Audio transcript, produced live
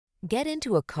Get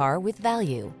into a car with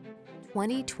value.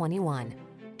 2021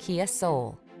 Kia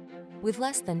Soul. With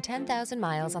less than 10,000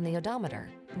 miles on the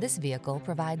odometer, this vehicle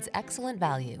provides excellent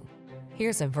value.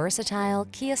 Here's a versatile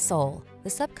Kia Soul, the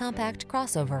subcompact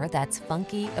crossover that's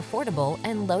funky, affordable,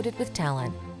 and loaded with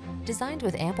talent. Designed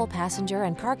with ample passenger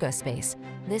and cargo space,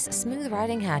 this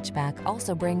smooth-riding hatchback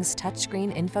also brings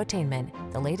touchscreen infotainment,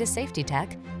 the latest safety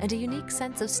tech, and a unique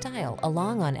sense of style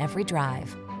along on every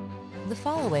drive. The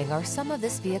following are some of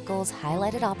this vehicle's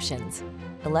highlighted options: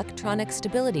 electronic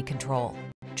stability control,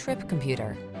 trip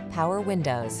computer, power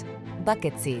windows,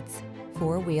 bucket seats,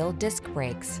 four-wheel disc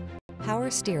brakes, power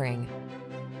steering.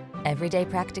 Everyday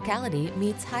practicality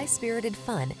meets high-spirited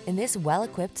fun in this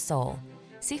well-equipped Soul.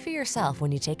 See for yourself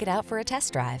when you take it out for a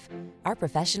test drive. Our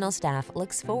professional staff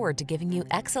looks forward to giving you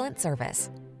excellent service.